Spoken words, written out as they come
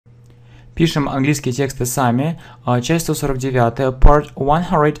Пишем английские тексты сами. Часть 149, part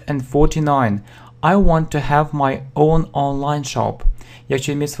 149. I want to have my own online shop. Я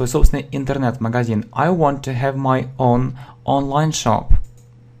хочу иметь свой собственный интернет-магазин. I want to have my own online shop.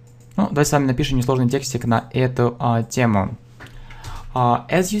 Ну, давайте с вами напишем несложный текстик на эту тему.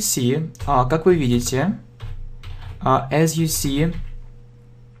 As you see, как вы видите, as you see,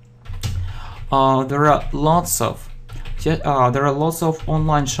 there are lots of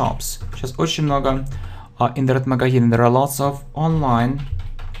online shops. Сейчас очень много интернет-магазинов. There are lots of online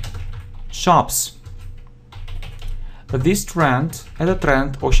shops. This trend, этот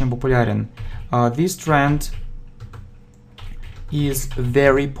тренд очень популярен. This trend is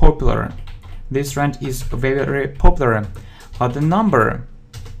very popular. This trend is very popular. The number,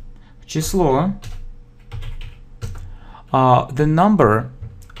 число, the number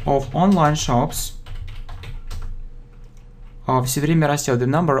of online shops, все время растет. The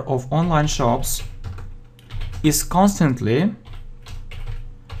number of online shops is constantly,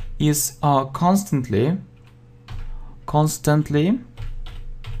 the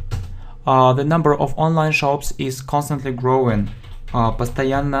number of online shops is constantly growing.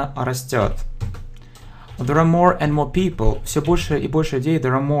 Постоянно растет. There are more and more people. Все больше и больше людей.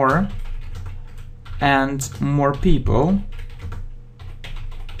 There are more and more people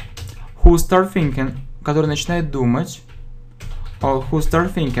who start thinking, которые начинают думать, who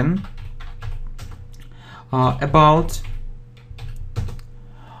start thinking about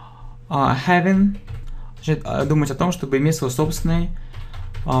having, думать о том, чтобы иметь свой собственный,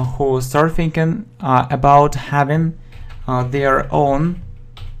 who start thinking about having their own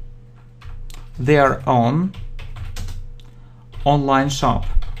online shop,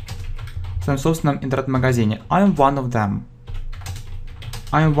 в своем собственном интернет-магазине. I am one of them.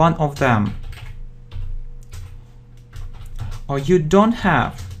 I am one of them. You don't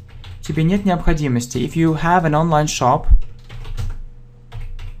have. Тебе нет необходимости. If you have an online shop,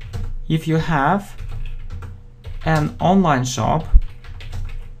 if you have an online shop,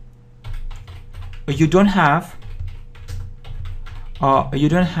 you don't have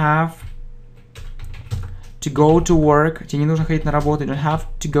to go to work. Тебе не нужно ходить на работу. You don't have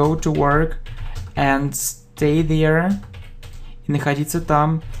to go to work and stay there. И находиться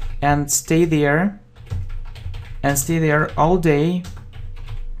там. And stay there all day.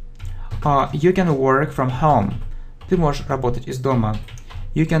 You can work from home. Ты можешь работать из дома.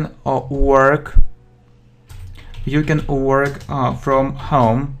 You can work from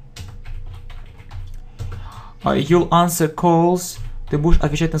home. You'll answer calls. Ты будешь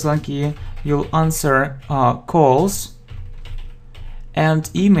отвечать на звонки. You'll answer calls and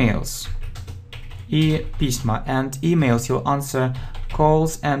emails. И письма. And emails. You'll answer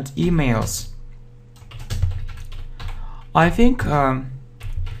calls and emails. I think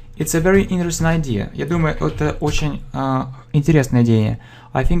it's a very interesting idea. Я думаю, это очень интересная идея.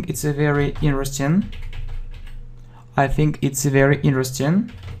 I think it's a very interesting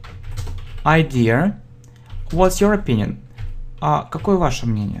idea. What's your opinion? Какое ваше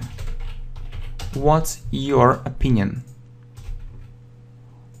мнение? What's your opinion?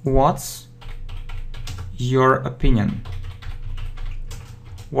 What's your opinion?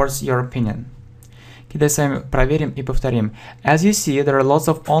 What's your opinion? Давайте с вами проверим и повторим. As you see, there are lots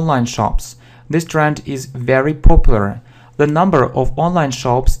of online shops. This trend is very popular. The number of online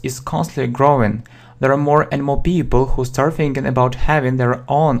shops is constantly growing. There are more and more people who start thinking about having their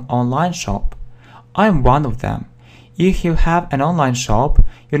own online shop. I'm one of them. If you have an online shop,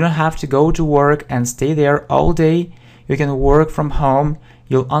 you don't have to go to work and stay there all day. You can work from home.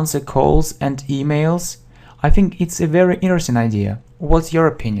 You'll answer calls and emails. I think it's a very interesting idea. What's your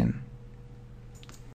opinion?